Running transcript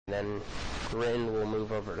Then Rin will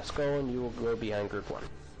move over to Skull, and you will go behind Group 1.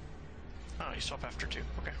 Oh, you swap after 2.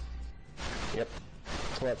 Okay. Yep.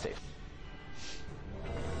 So let's see.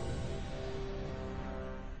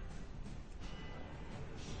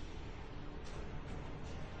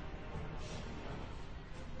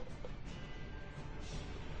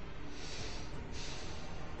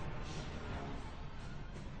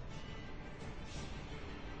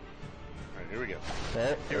 Alright, here we go.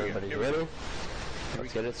 Alright, everybody's ready?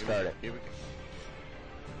 Let's get it started. Here we go.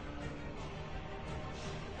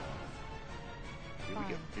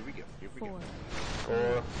 Here we go. Here we go.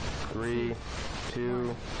 4, 3,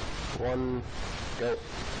 2, 1, go.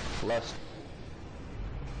 Lust.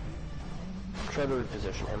 Try to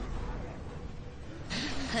reposition him.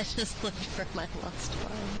 I just looked for my lust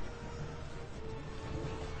one.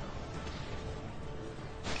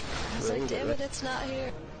 I was like, damn it, it's not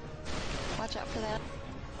here. Watch out for that.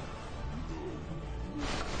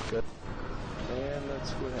 Good. And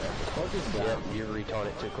that's what happened. Yep, you retaunt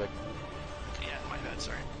it too quick. Yeah, my bad,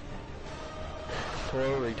 sorry.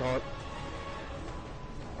 Toro, retaunt.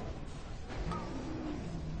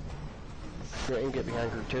 Britain, get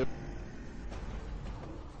behind Group 2.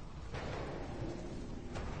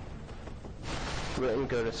 Britain,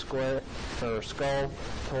 go to Square, or Skull.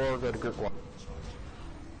 Toro, go to Group 1.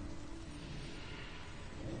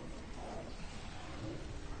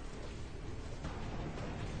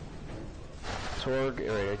 Toro, get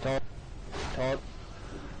ready to taunt. Taunt.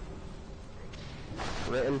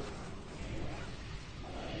 Written.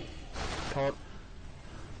 Taunt.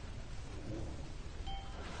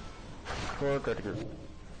 Toro, go to Group.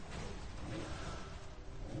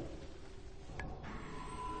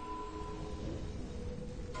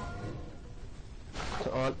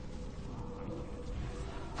 Taunt.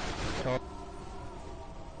 Taunt.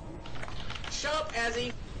 Shut up,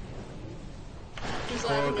 Azzy! He's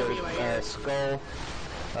Toro, laughing go at me in my to ear. Skull.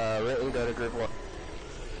 Written, go to Group 1.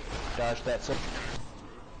 Dodge that so.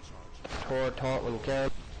 Toro, taunt when you can.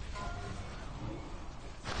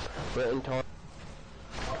 Written, taunt.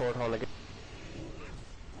 Toro, taunt again.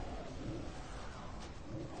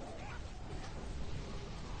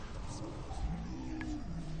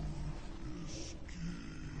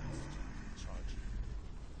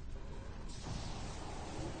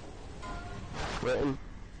 Written.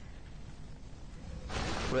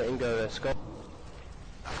 Written, go to Skull.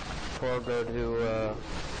 Toro, go to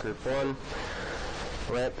Group 1.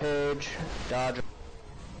 Rampage, dodge.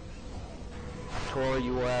 Toro,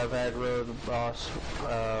 you will have aggro the boss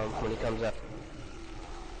when he comes out.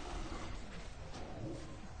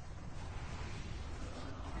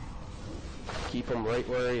 Keep him right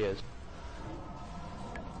where he is.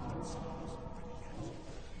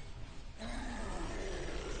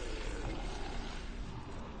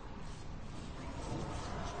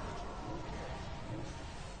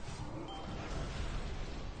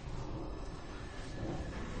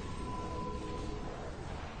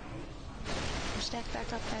 Stack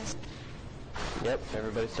back up, guys. Yep,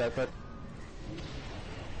 everybody stack up.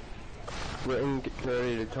 Written, get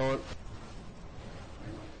ready to taunt.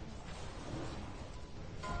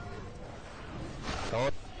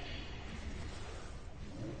 Taunt.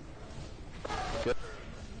 Good.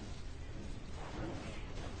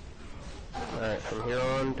 Alright, from here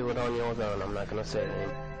on, do it on your own. I'm not gonna say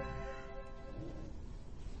anything.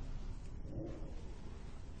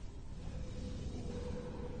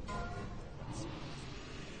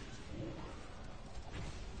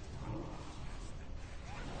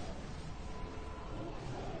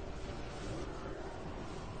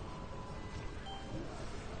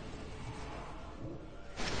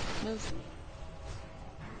 Move.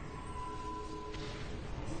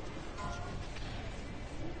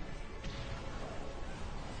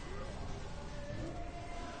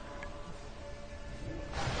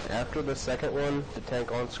 After the second one, the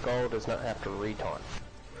tank on Skull does not have to retaunt.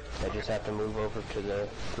 They just have to move over to the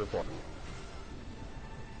Group 1.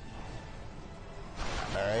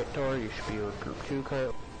 Alright, Tor, you should be with Group 2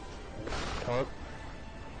 current. Taunt.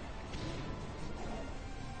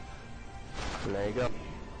 And there you go.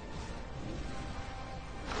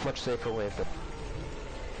 Much safer way of doing it.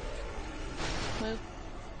 Move.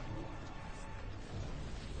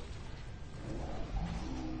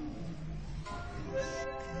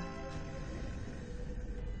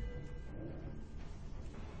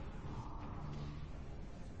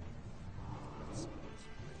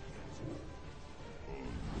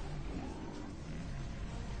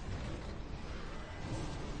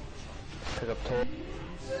 Pick up Tor.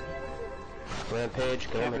 Rampage,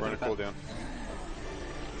 go him. Run a cooldown.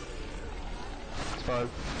 It's fine.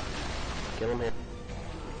 Kill him here.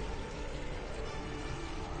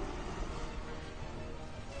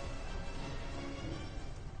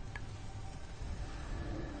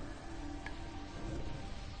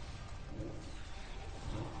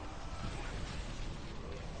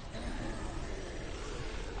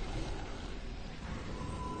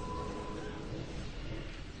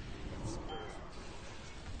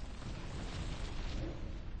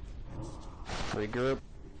 regroup.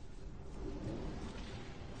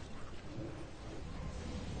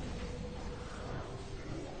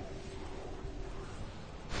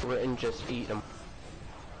 And just eat them.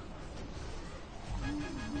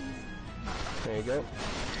 There you go.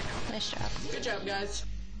 Nice job. Good job, guys.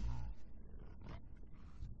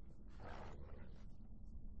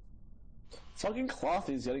 Fucking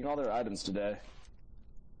Clothy's getting all their items today.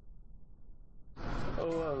 Oh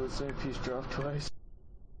wow, the same piece dropped twice.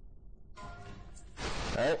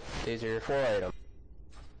 Alright, these are your 4 items.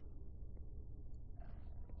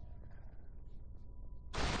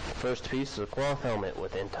 First piece is a cloth helmet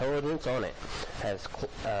with intelligence on it. Has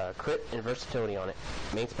crit and versatility on it.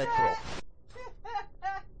 Main spec roll.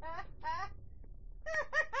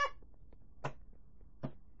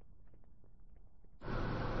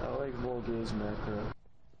 I like Volga's macro.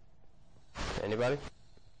 Anybody?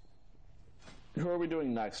 Who are we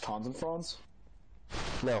doing next? Hans and Franz?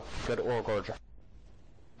 No, go to Oral Gorger.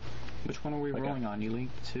 Which one are we rolling on? You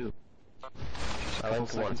linked 2. I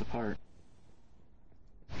linked 1. Seconds apart.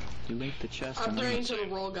 You linked the chest I'm and praying linked... to the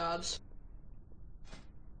roll gods.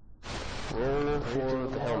 Roll for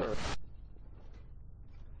the helmet.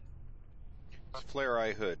 Flare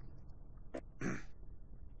Eye Hood.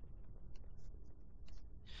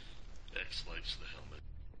 X likes the helmet.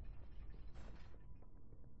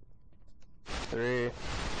 3,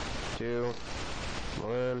 2,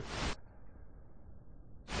 1.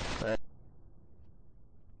 Alright.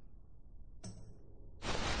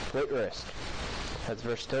 Great wrist. Has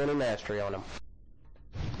versatility and mastery on him.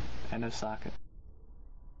 And a socket.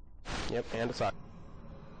 Yep, and a sock.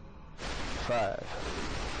 5,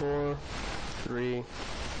 4, 3,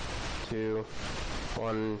 2,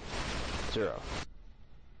 1, 0.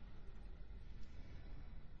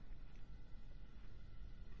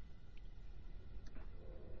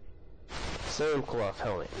 Same cloth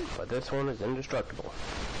helmet, but this one is indestructible.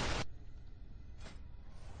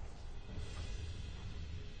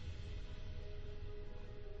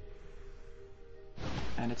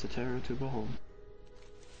 And it's a terror to behold.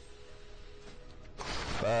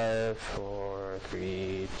 5, 4,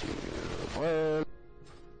 3, 2, 1.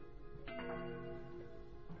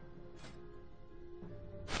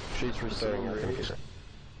 She's restoring her computer.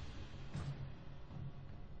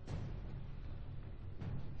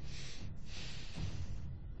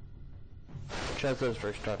 Cheza's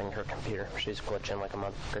restarting her computer. She's glitching like a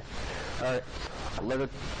motherfucker. Alright. Leather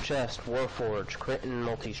chest, Warforged, crit and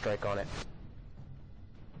multi-strike on it.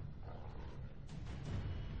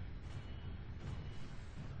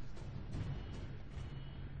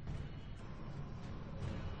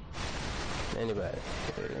 Anybody?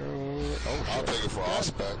 Oh, I'll take it for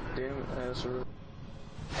Aspect. Damn it, Asher.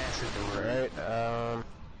 Alright,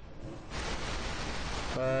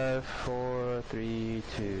 5, 4, 3,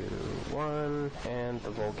 2, 1, and the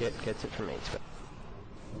Volgit gets it from main spec.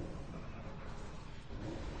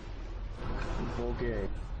 Volgay.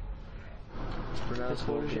 It's pronounced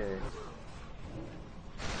Volgay.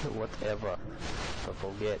 Whatever. The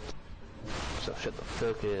Volgit. So shut the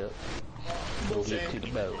fuck up. We'll get to the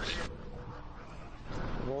boss.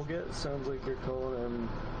 Volgate sounds like you're calling him,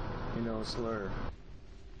 you know, a slur.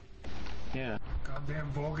 Yeah.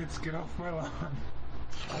 Goddamn Volgates, get off my lawn.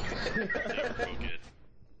 Yeah, go get.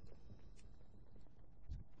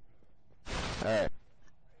 Alright.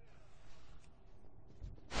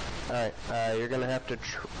 Alright, you're gonna have to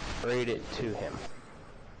trade it to him.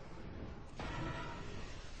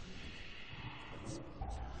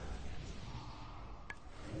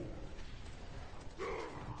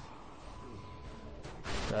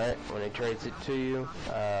 Alright, when he trades it to you,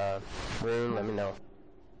 Rune, let me know.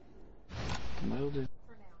 Will do.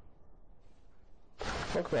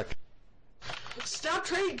 Welcome back. Stop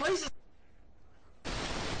trading places!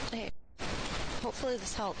 Hey, hopefully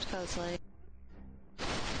this helped, because, like,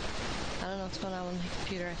 I don't know what's going on with my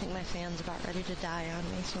computer. I think my fan's about ready to die on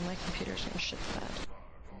me, so my computer's gonna shit the bed.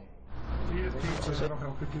 Eat pizza, that'll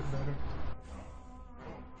help it get better.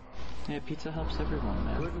 Yeah, pizza helps everyone,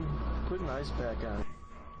 man. Put an ice pack on.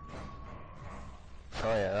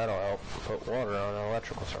 Oh yeah, that'll help. Put water on an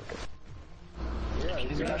electrical circuit. Yeah,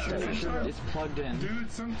 exactly. It's plugged in.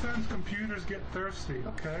 Dude, sometimes computers get thirsty,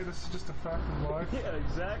 okay? This is just a fact of life. Yeah,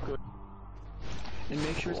 exactly. And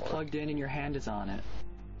make sure it's plugged in and your hand is on it.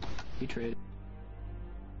 You trade.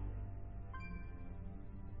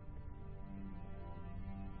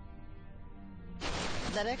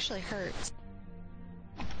 That actually hurts.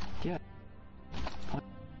 Yeah.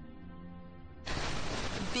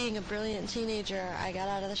 Being a brilliant teenager, I got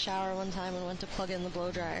out of the shower one time and went to plug in the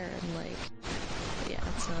blow dryer, and like, yeah,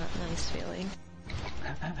 it's not a nice feeling.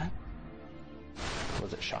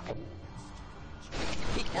 Was it shocking?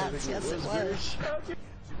 Yes, yes, it was.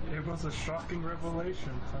 It was a shocking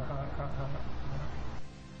revelation.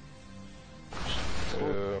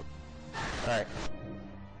 Alright.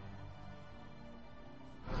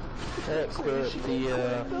 Alright, clear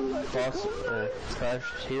up the boss trash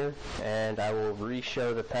here, and I will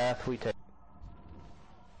re-show the path we take.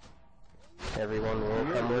 Everyone will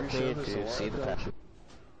come with me to see the path.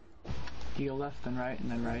 You go left, then right, and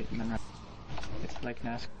then right, and then right. It's like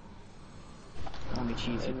NASCAR. Only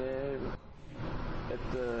cheesy. And then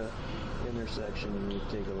at the intersection, you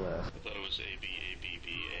take a left. I thought it was A, B, A, B, B,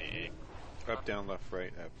 A, A. Up, down, left,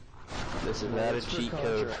 right, up. This is not a cheat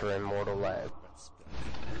code for Immortal Lab.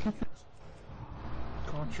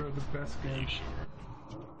 Contra, the best game.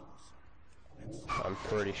 I'm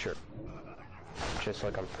pretty sure. Just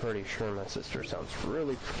like I'm pretty sure my sister sounds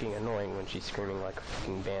really freaking annoying when she's screaming like a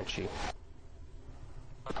freaking banshee.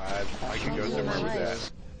 I can go somewhere with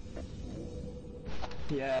that.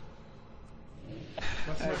 Yeah.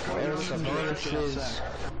 Let's not go There's the down to bonuses.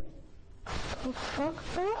 Oh fuck,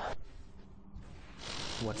 bro.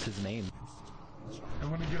 What's his name? I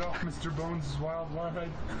want to get off Mr. Bones' wild ride.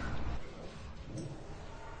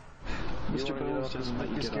 Mr. Bones doesn't let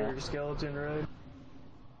you get off. Skeleton ride.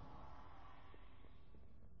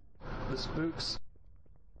 The spooks.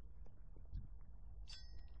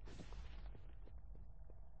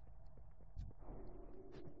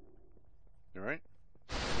 Alright?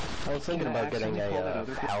 I was thinking Can I about getting actually pull that a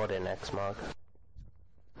other- Paladin X-Mog.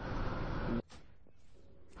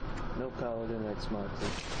 No Paladin X-Mod.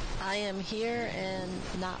 I am here and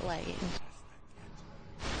not lagging.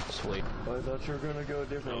 Sweet. Oh, I thought you were gonna go a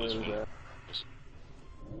different way with that.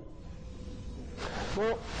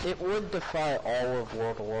 Well, it would defy all of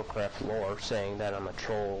World of Warcraft lore saying that I'm a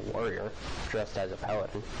troll warrior dressed as a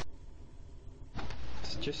paladin.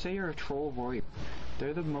 Just say you're a troll warrior.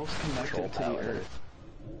 They're the most Troll connected to the paladin. earth.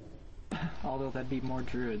 Although that'd be more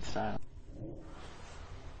druid style.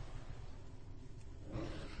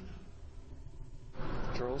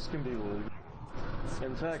 Trolls can be wood.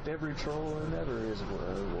 In fact, every troll in Nether is a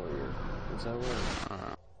warrior. That's how it works.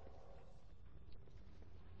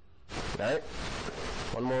 Alright.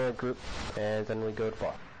 One more group, and then we go to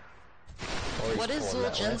boss. What is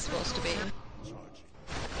Zul'jin supposed to be?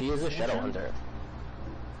 He is a shadow hunter.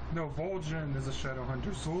 No, Vol'jin is a shadow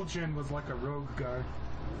hunter. Zul'jin was like a rogue guy.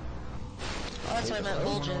 Oh, that's what I meant,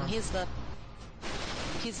 Vol'jin. He's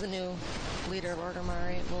the new leader of Orgrimmar,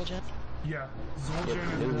 right? Vol'jin. Yeah, Zul'jin Yep,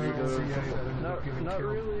 is new the leader. LCA that ended up getting Not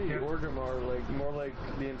killed. really Yeah. Orgrimmar, like more like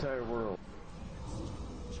the entire world.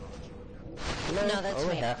 No, No, that's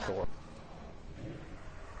only me. half the world.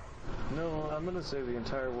 No, I'm gonna say the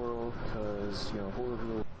entire world, cause, you know, Horde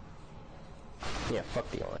rule. Yeah,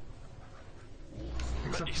 fuck the only.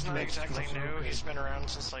 But he's not exactly new. He's been around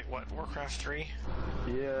since, like, what, Warcraft 3?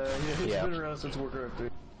 Yeah, he's Yeah. been around since Warcraft 3.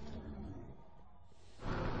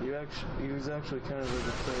 He was actually kind of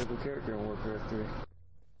a playable character in Warcraft 3.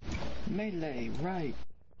 Melee, right.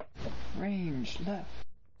 Range, left.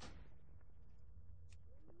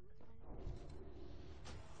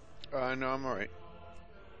 No, I'm alright.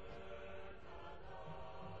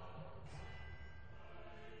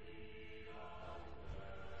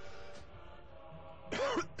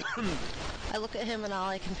 I look at him and all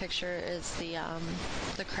I can picture is the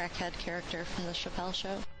crackhead character from the Chappelle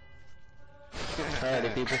Show.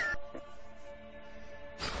 Alrighty, people.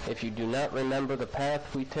 If you do not remember the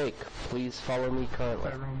path we take, please follow me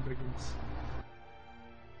currently. Tyrone Biggins.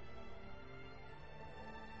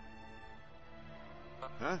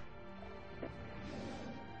 Huh?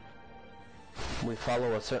 We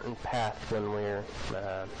follow a certain path when we're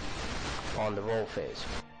on the roll phase.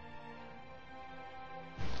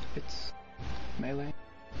 It's melee,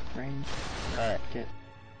 range, Alright. get.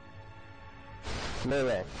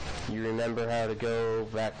 Melee, you remember how to go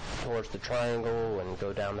back towards the triangle and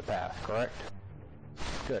go down the path, correct?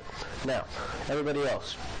 Good. Now, everybody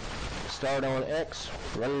else, start on X,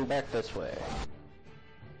 running back this way.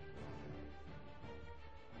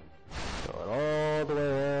 Going all the way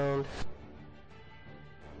around.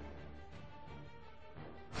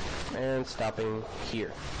 And stopping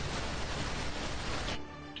here.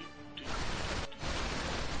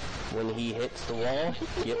 When he hits the wall,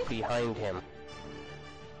 get behind him.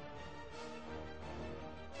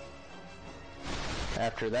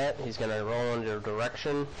 After that, he's going to roll in your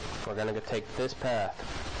direction. We're going to take this path.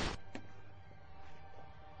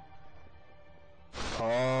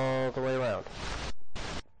 All the way around.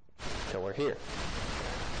 Till we're here.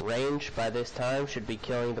 Range by this time should be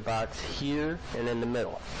killing the box here and in the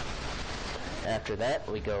middle. After that,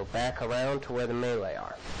 we go back around to where the melee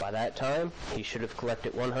are. By that time, he should have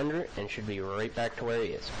collected 100 and should be right back to where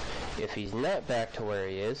he is. If he's not back to where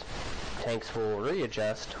he is, tanks will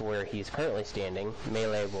readjust to where he's currently standing,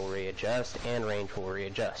 melee will readjust, and range will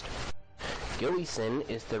readjust. Gillyson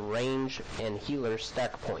is the range and healer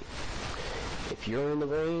stack point. If you're in the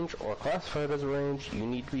range or classified as a range, you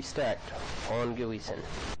need to be stacked on Gillyson.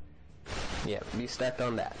 Yeah, be stacked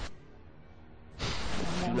on that.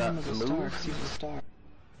 Do not move.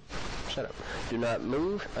 Shut up. Do not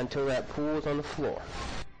move until that pool is on the floor.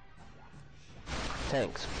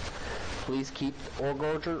 Tanks, please keep the ore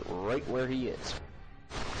gorger right where he is.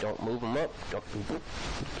 Don't move him up. Don't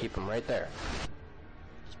keep him right there.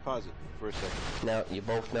 Just pause it for a second. Now, you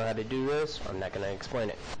both know how to do this. I'm not going to explain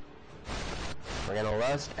it. We're going to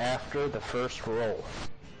lust after the first roll.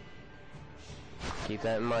 Keep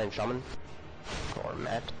that in mind, Shaman. Or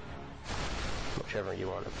Matt. Whichever you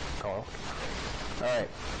want to call. Alright.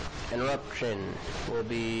 Interruption will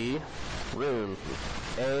be Rune,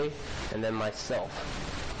 A, and then myself.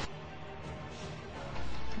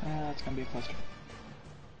 That's gonna be a cluster.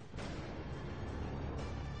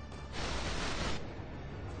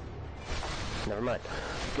 Never mind.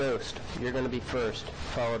 Ghost, you're gonna be first,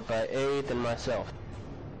 followed by A, then myself.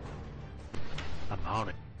 I'm on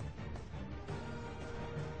it.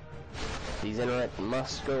 These interrupts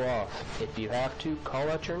must go off. If you have to, call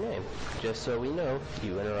out your name, just so we know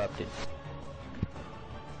you interrupted.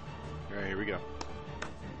 Alright, here we go.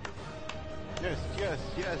 Yes.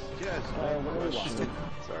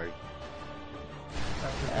 Sorry.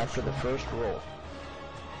 After the first roll,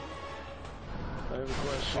 I have a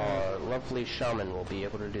question. our lovely shaman will be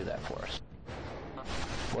able to do that for us.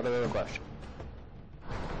 What other question?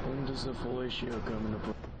 When does the fellatio come into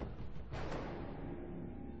play?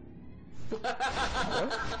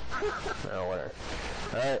 No, whatever.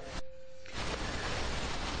 Alright.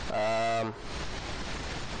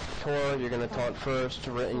 Tor, you're gonna taunt first.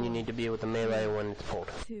 Written, you need to be with the melee when it's pulled.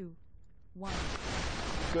 2, 1.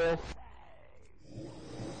 Go.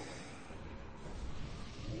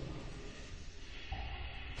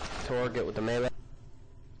 Tor, get with the melee.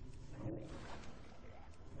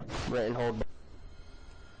 Written, hold.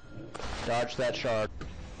 Dodge that shard.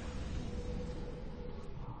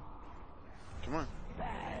 Come on.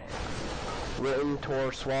 Written,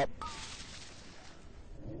 Tor, swap.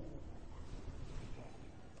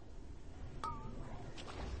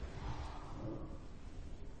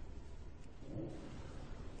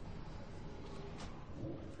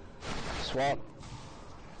 Swap.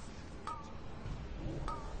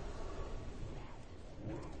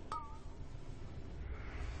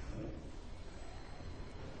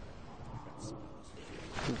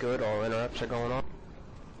 Good, all interrupts are going on.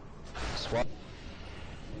 Swap.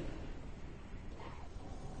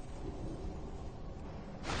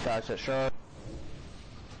 Dodge that shot.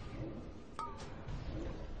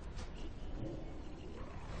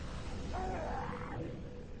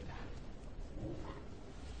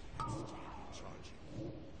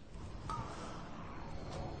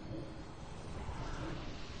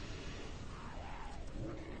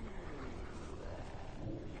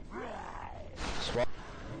 Swap.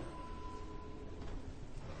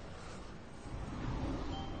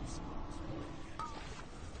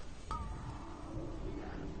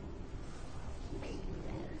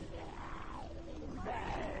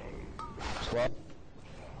 Swap.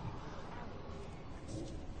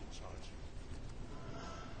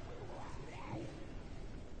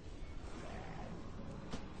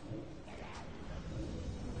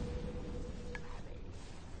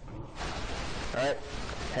 Alright,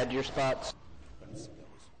 head to your spots.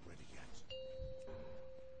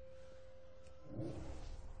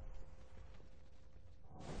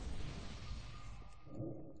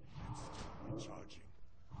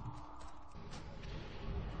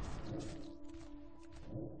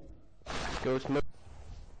 Ghost move.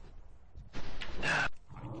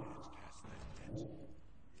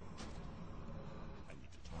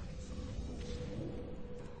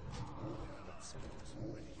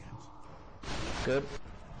 Good.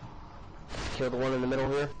 Kill the one in the middle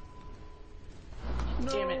here.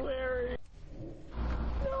 Damn it. Larry.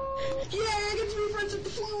 Yeah, I get to be friends with the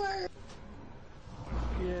floor!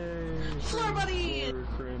 Yay. Floor buddy!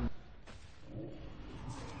 Friend.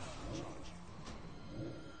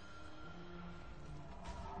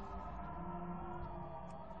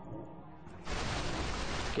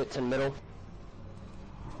 Get to the middle.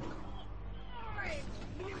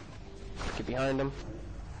 Get behind him.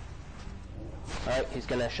 Alright, he's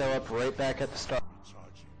gonna show up right back at the start.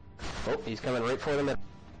 Oh, he's coming right for the middle.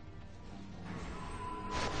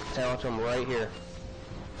 Talent him right here.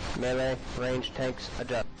 Melee, range, tanks,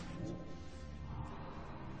 adjust.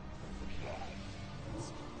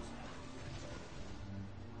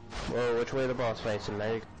 Whoa, which way the boss facing?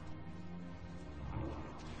 There you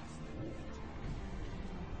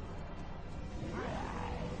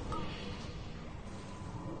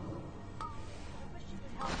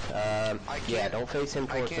yeah, don't face him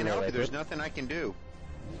towards the melee. I can't help you, there's nothing I can do.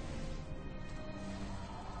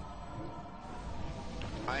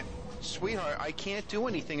 Sweetheart, I can't do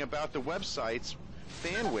anything about the website's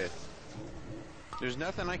bandwidth. There's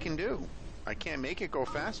nothing I can do. I can't make it go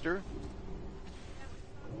faster.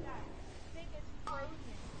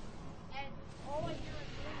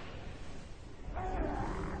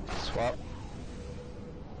 Swap.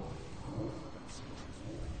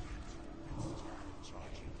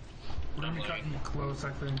 We're gonna be cutting close,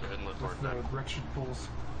 I think, with the direction pulls.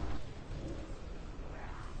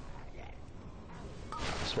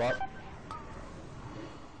 Swap.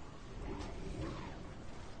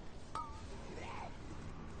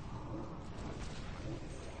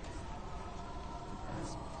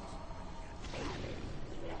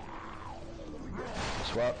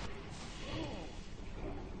 Swap.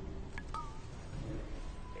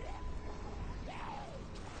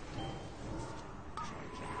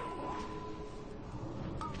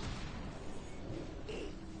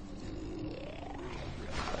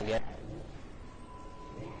 Again.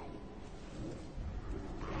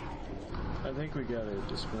 I think we got it,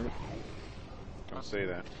 display. Don't say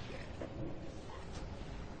that.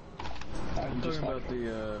 I'm talking about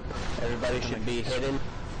the, Everybody should be hidden.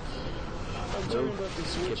 I'm talking about the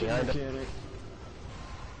switching mechanic.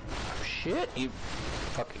 Shit, you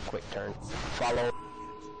fucking quick turn. Follow.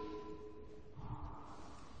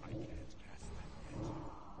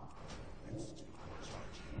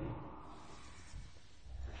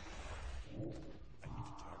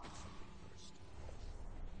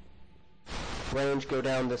 Range, go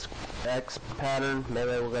down this X pattern.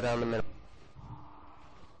 Melee will go down the middle.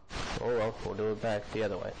 Oh well, we'll do it back the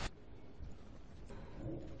other way.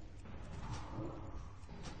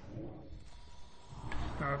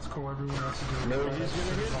 No, it's cool. Everyone else is doing No, it. he's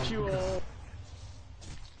gonna hit you all.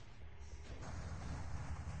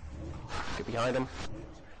 Get behind him.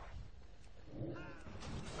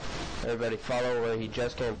 Everybody follow where he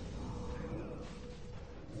just came.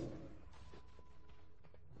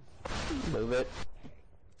 Move it.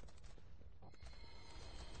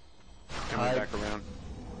 Coming back around.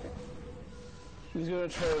 He's gonna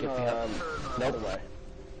turn, nope. way.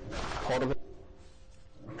 Hold him.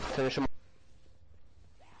 Finish him.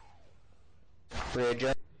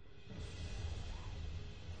 Readjust.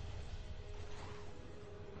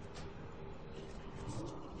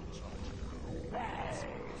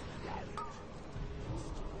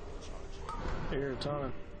 Here,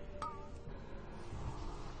 Tana.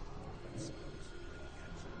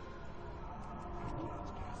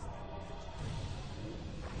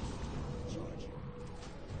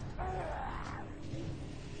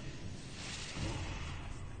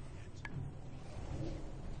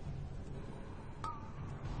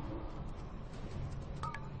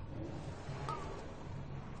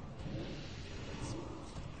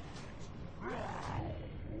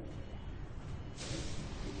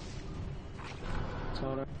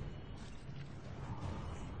 Tana.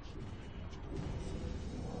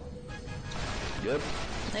 Good.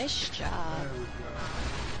 Nice job. There we go.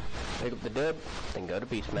 Pick up the dub, then go to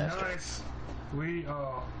Beastmaster. Nice. We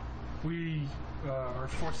are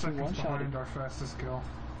 4 seconds behind our fastest kill.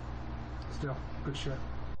 Still, good shit.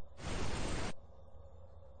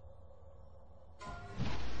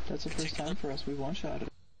 That's the first time for us. We one-shotted.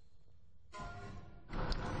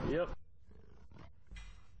 Yep.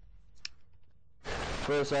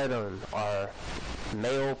 First item are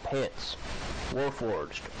male pants.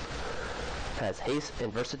 Warforged. Has haste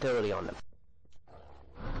and versatility on them.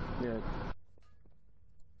 Yeah.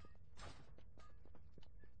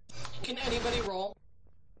 Can anybody roll?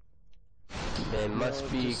 They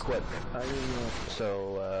must be just- equipped. I didn't know.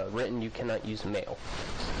 So, written, you cannot use male.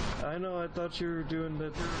 I know, I thought you were doing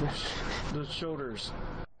the shoulders.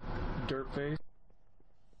 Dirt face.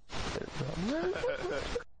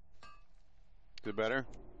 Is it better?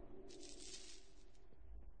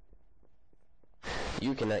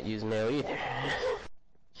 You cannot use male either.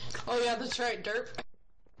 Oh yeah, that's right, derp.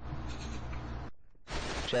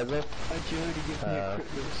 Chazzo? How'd you already give me a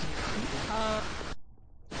crit boost?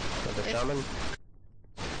 Another shaman?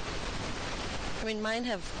 I mean, mine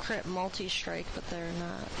have crit multi-strike, but they're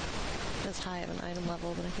not as high of an item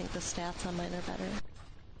level, but I think the stats on mine are better.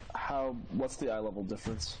 What's the eye level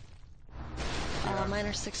difference? Mine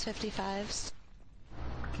are 655s.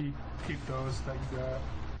 Keep those that you got.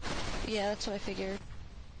 Yeah, that's what I figured.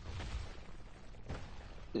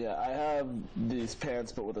 Yeah, I have these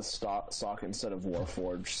pants, but with a sock instead of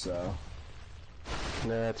Warforged, so... No,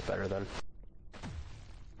 that's better then.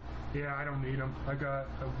 Yeah, I don't need them. I got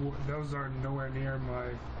those are nowhere near my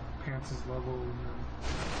pants' level. And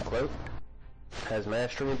then... Cloak has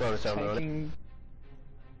mastery bonus on it.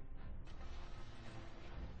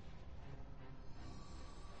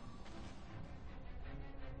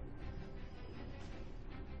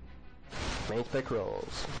 Main spec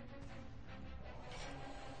rolls.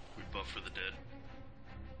 We buff for the dead.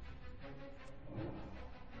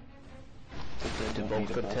 Did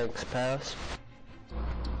both good tanks pass?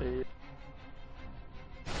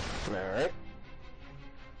 Alright.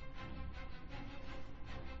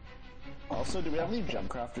 Also, do we have any jump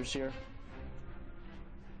crafters here?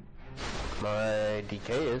 My DK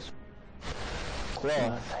is.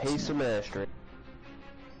 Cloth, haste and mastery.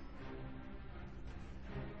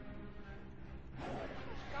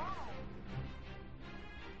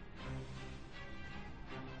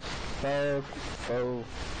 Five, 4,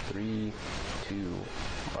 3, 2,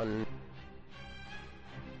 1.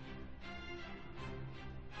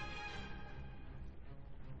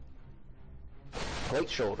 Plate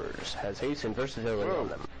shoulders has haste and versatility on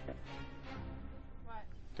them.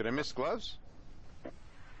 Did I miss gloves?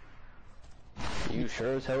 You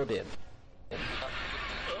sure as hell did.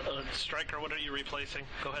 Striker, what are you replacing?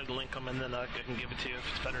 Go ahead and link them, and then I can give it to you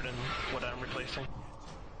if it's better than what I'm replacing.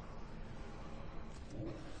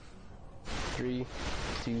 3,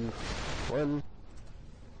 2, 1.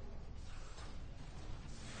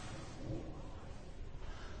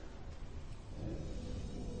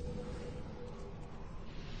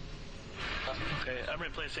 Okay, I'm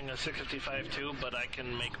replacing a 655 too, but I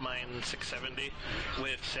can make mine 670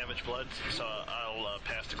 with Savage Bloods, so I'll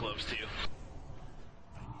pass the gloves to you.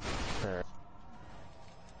 Alright.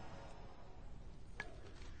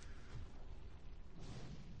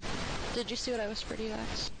 Did you see what I whispered to you,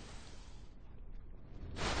 X?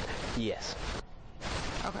 Yes.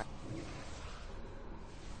 Okay.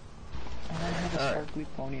 I have a sparkly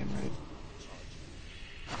ponium raid.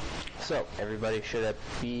 So, everybody should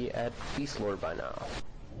be at Beast Lord by now.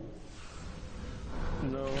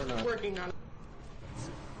 No, we're not. Working on it.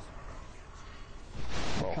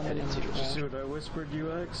 Well, Coming headed in to. the Did you see what I whispered,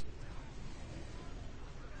 you X?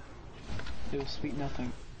 It was sweet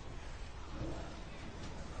nothing.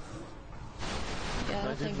 Yeah, I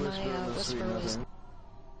don't think my whisper was...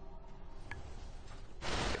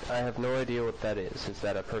 I have no idea what that is. Is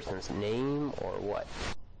that a person's name or what?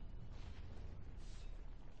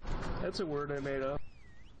 That's a word I made up.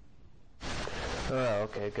 Oh,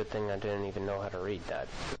 okay, good thing I didn't even know how to read that.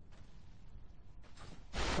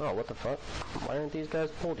 Oh, what the fuck? Why aren't these guys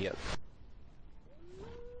pulled yet?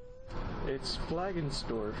 It's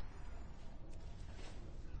Flagenstorf.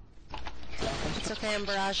 It's okay, I'm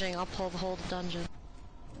barraging. I'll pull the whole dungeon.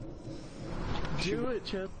 Do it,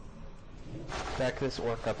 Chip. Back this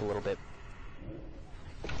orc up a little bit.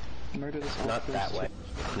 Murder this Not that way.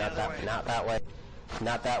 Not that way. Not that way.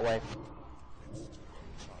 Not that way.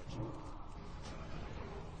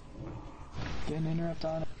 Get an interrupt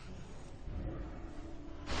on it.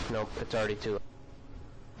 Nope, it's already too late.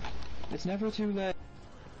 It's never too late.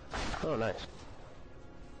 Oh, nice.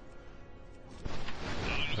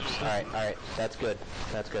 Alright, that's good.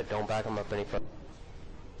 That's good. Don't back them up any further.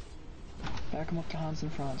 Back him up to Hans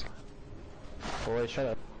and Franz. Boy, shut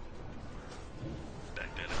up.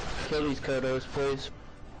 Back dead. Kill these Kodos, please.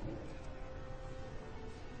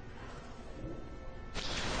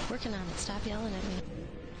 Working on it. Stop yelling at me.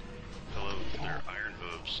 Hello, they're iron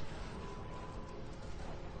hooves.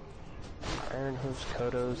 Iron Hooves,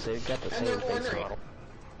 Kodos, they've got the And same they're face ornery. model.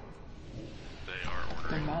 They are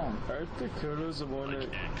They're ordering. mom. Aren't the Kodos the one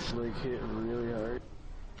Like that X. like hit really hard?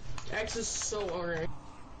 X is so alright.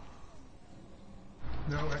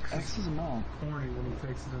 No, X X is is a mom. horny when he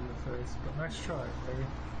takes it in the face, but nice try, baby.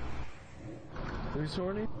 Who's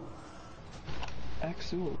horny?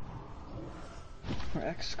 X-Ul. Or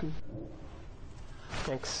X-School.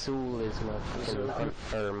 Exul is my fucking hunt,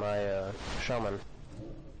 or my shaman.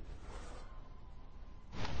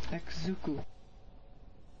 X-Zuku.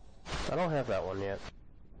 I don't have that one yet.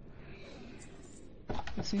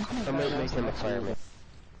 It seems like I might make him a fireman.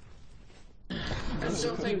 I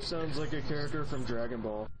still think Sounds like a character from Dragon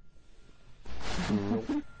Ball.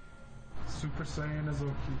 Nope. Super Saiyan is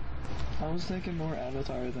okay. I was thinking more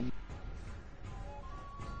Avatar than...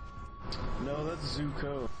 No, that's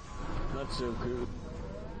Zuko. Not Zoku.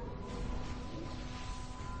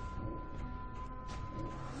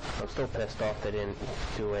 I'm still pissed off they didn't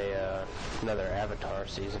do another Avatar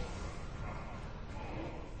season.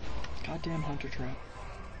 Goddamn hunter trap.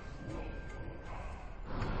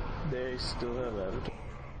 They still have avatar.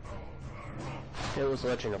 It was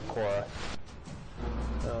Legend of Korra.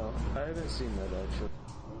 Oh, I haven't seen that actually.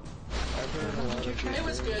 I've heard a lot of good It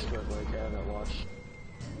was things, good. but like I haven't watched.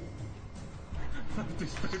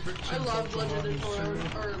 I love Legend of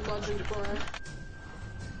Korra, or Legend of Korra.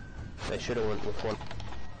 They should have went with one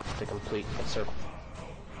to complete a circle.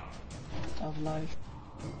 Of life.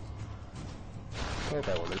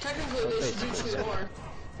 Okay, woman. Technically, they should do 2 more.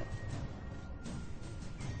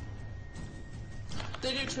 If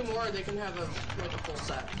they do 2 more, they can have like a full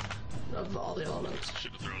set of all the elements.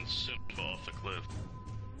 Should have thrown Simba off the cliff.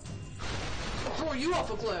 Throw you off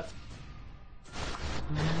a cliff.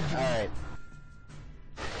 Alright.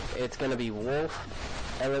 It's gonna be wolf,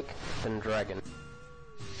 elk, and dragon.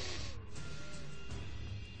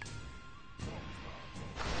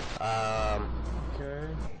 Okay.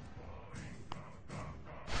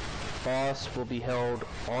 Boss will be held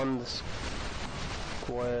on the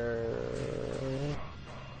square.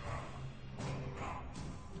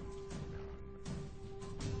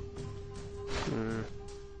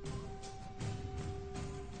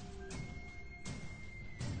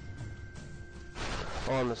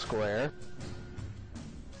 On the square.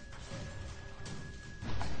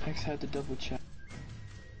 X had to double check.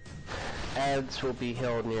 Ads will be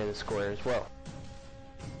held near the square as well.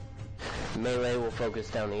 Melee will focus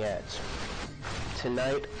down the ads.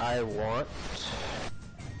 Tonight I want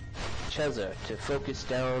Cheza to focus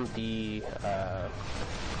down the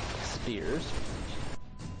spears.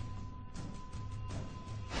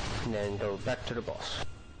 And then go back to the boss.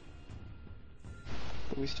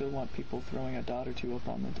 But we still want people throwing a dot or 2 up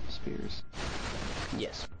on the spears.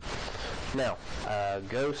 Yes. Now,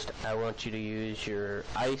 Ghost, I want you to use your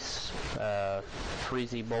ice,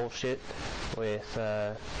 freezy bullshit with,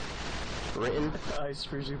 written. Ice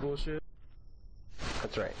freezy bullshit.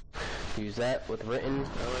 That's right. Use that with written,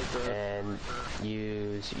 I like that. and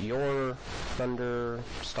use your thunder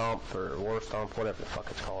stomp, or war stomp, whatever the fuck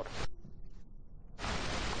it's called.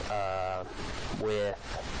 With,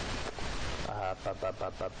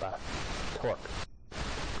 torque.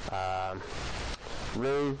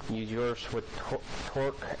 Rune, use yours with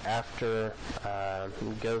torque after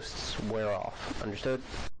ghosts wear off. Understood?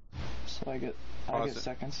 So I get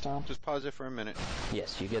second stomp. Just pause it for a minute.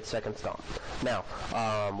 Yes, you get second stomp. Now,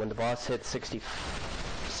 when the boss hits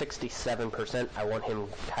 67%, I want him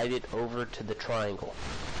kited over to the triangle.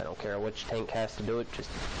 I don't care which tank has to do it, just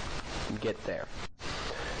get there.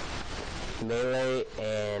 Melee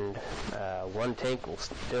and one tank will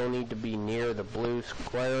still need to be near the blue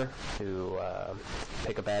square to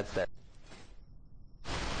pick up ads there.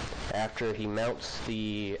 After he mounts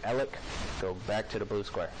the Elec, go back to the blue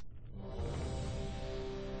square.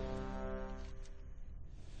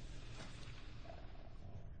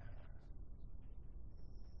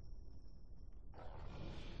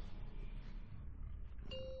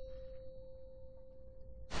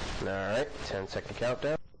 Alright, 10-second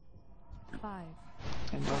countdown. 5,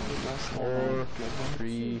 And don't get less 4,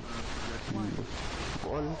 3, 2,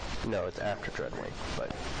 1. No, it's after Dreadwing, but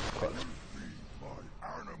close.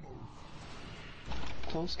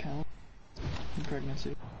 Close count. In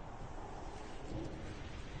pregnancy.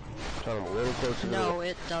 Tell him a little closer to No,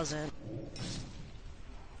 it doesn't.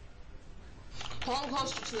 Pull him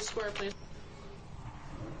closer to the square, please.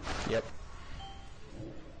 Yep.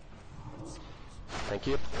 Thank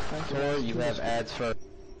you. Tor, you have ads for...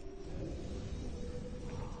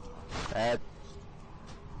 Ad.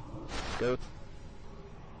 Go.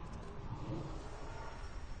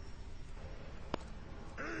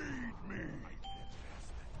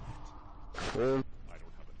 Room.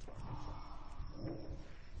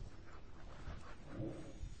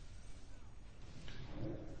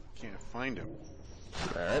 Can't find him.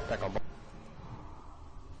 Alright, back on.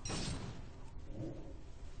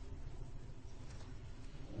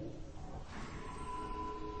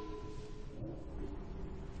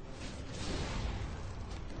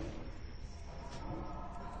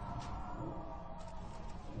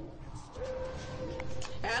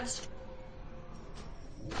 Ads.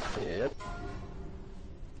 Yep.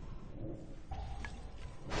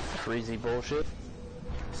 Freezy bullshit.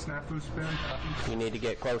 Snafu spin. You need to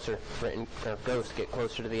get closer. Written, Ghost, get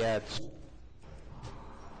closer to the ads.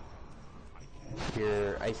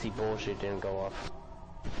 Your icy bullshit didn't go off.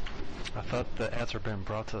 I thought the ads were being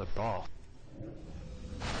brought to the ball.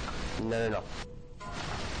 No.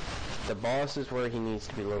 The boss is where he needs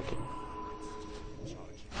to be located.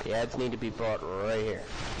 The ads need to be brought right here.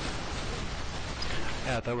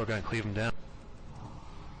 Yeah, I thought we were going to cleave them down.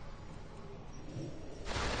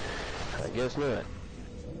 I guess not.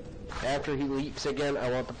 After he leaps again, I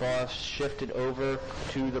want the boss shifted over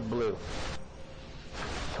to the blue.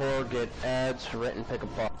 Tor, get ads, written, pick a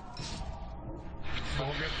boss. Don't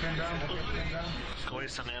get pinned down. Don't get pinned down.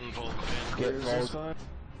 Gleason and Volk. Get Volk.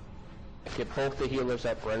 Get both the healers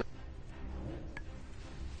up, Brennan.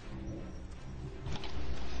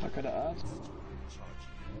 I could have asked.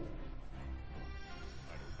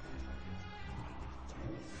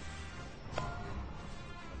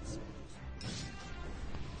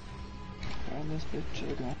 Found this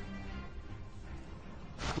bitch again.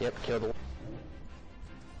 Yep, kill the.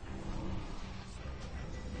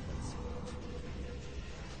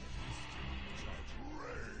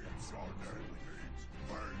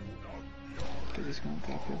 Okay, he's going to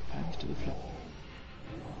drop your pants to the floor.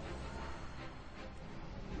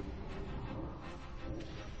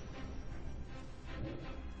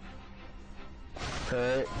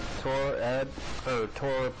 Alright, Tor ad, or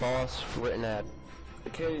Tor boss, written ad.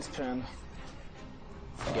 Katie's pin.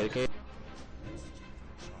 Get a Kate.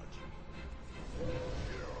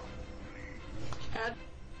 Ad.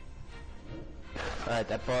 Alright,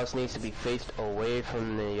 that boss needs to be faced away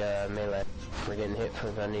from the melee. We're getting hit for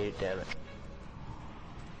unneeded damage.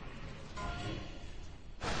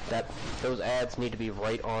 Those ads need to be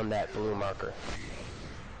right on that blue marker.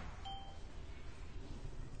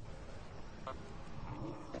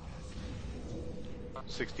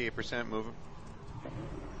 %68 moving.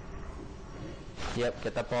 Yep,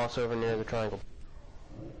 get that boss over near the triangle.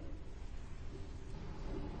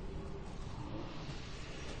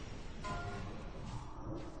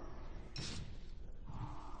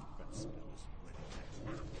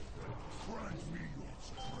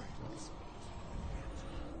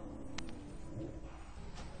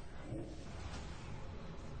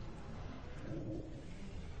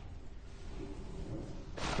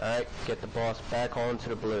 Alright, get the boss back onto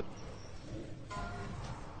the blue.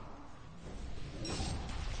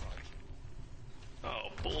 Oh,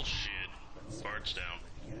 bullshit. Bard's down.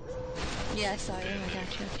 Yeah, I saw you. I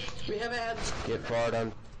got you. We have ads. Get Bard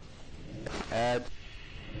on. Add.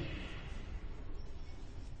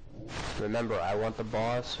 Remember, I want the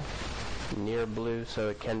boss near blue so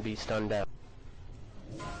it can be stunned down.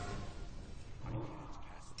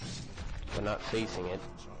 But not facing it.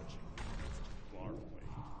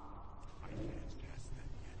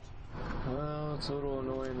 Well, it's a little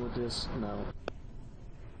annoying with this now.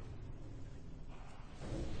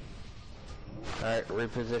 Alright,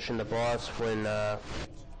 reposition the boss when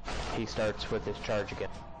he starts with his charge again.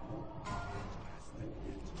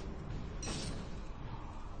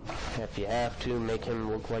 If you have to, make him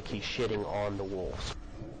look like he's shitting on the wolves.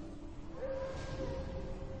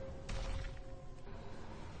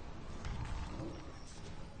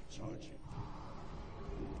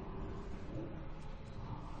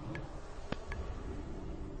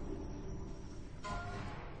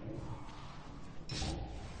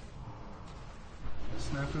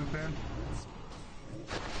 Snafu pin.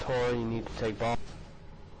 Tor, you need to take ball.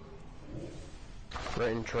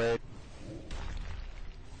 Written trade.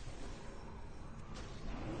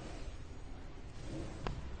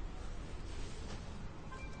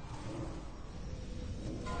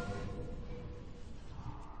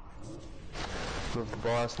 Move the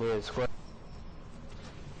boss near the square.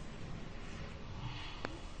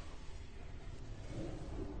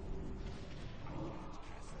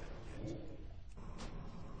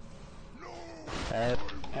 Add.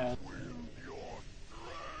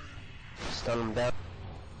 Stun him down.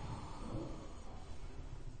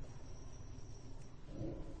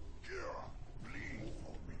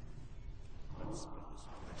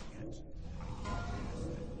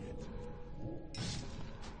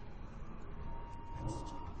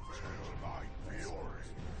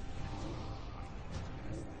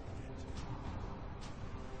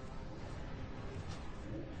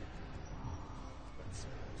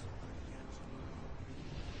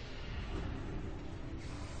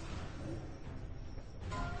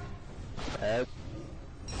 Add.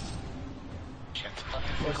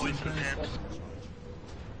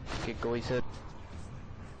 Get Gleason.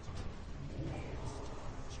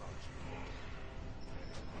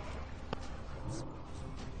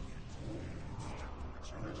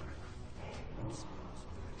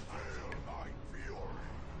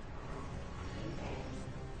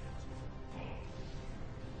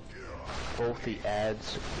 Both the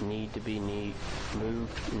ads need to be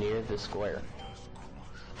moved near the square.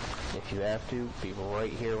 If you have to, be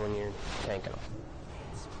right here when you're tanking them.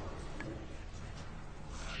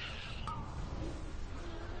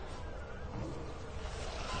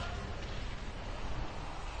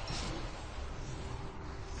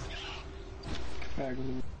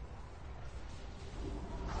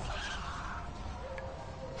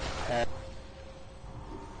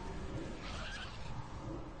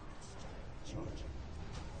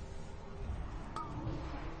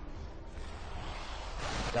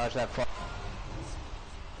 Dodge that fire.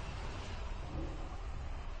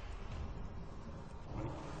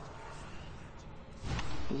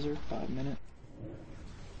 Blizzard, 5 minutes.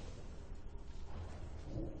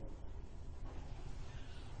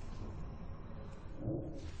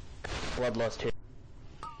 Bloodlust here.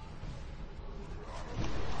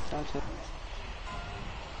 Dodge that.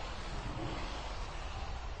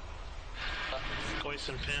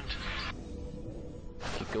 Goyson pinned.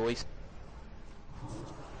 Keep going.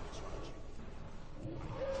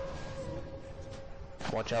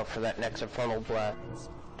 Watch out for that next infernal blast.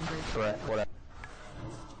 Breath, whatever.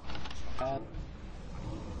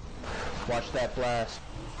 Watch that blast.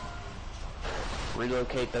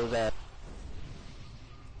 Relocate those ass.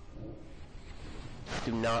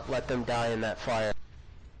 Do not let them die in that fire.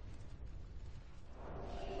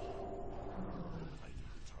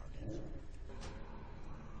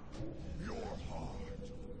 Your heart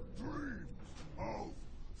dreams of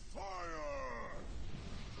fire.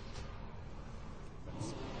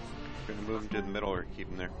 Gonna move him to the middle or keep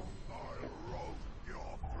him there?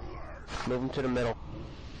 Move him to the middle.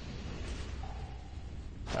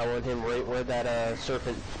 I want him right where that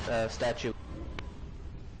serpent statue.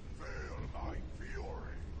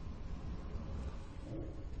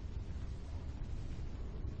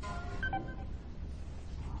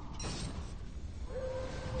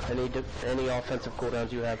 Any offensive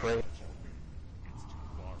cooldowns you have, right?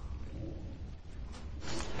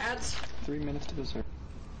 Ads. 3 minutes to berserk.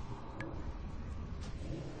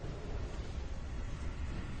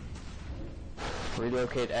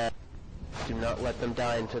 Relocate at. Do not let them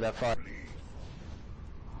die into that fire.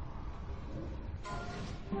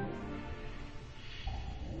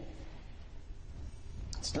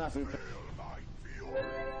 Snafu.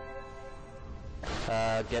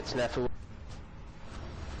 Get Snafu.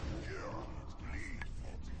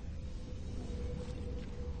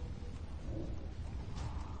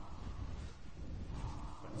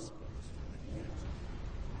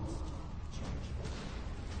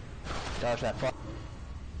 Dodge that fire.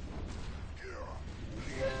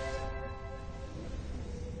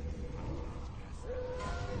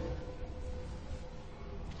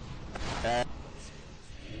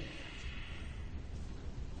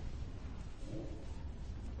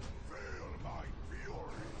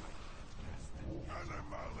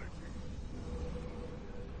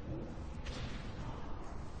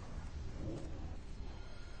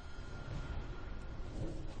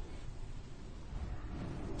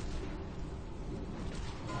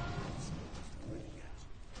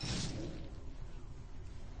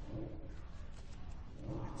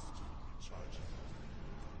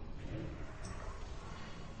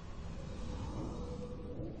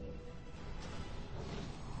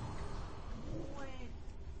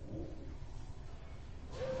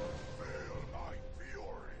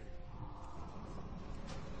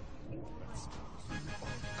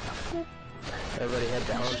 Everybody head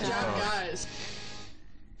down. Good job, guys.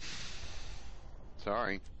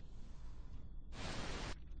 Sorry.